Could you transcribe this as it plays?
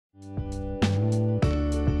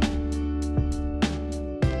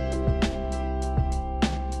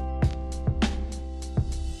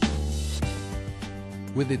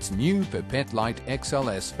With its new Pipet-Lite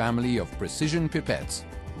XLS family of precision pipettes,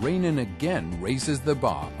 Rainin again raises the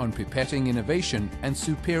bar on pipetting innovation and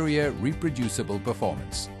superior reproducible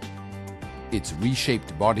performance. Its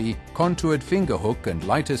reshaped body, contoured fingerhook and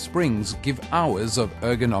lighter springs give hours of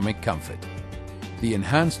ergonomic comfort. The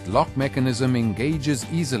enhanced lock mechanism engages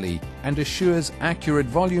easily and assures accurate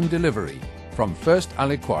volume delivery from first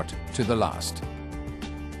aliquot to the last.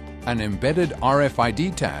 An embedded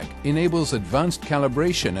RFID tag enables advanced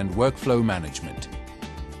calibration and workflow management.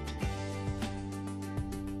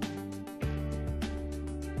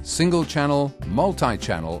 Single-channel,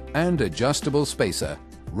 multi-channel and adjustable spacer,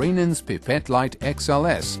 Rainin's Pipet-Lite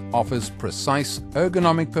XLS offers precise,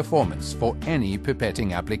 ergonomic performance for any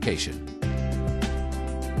pipetting application.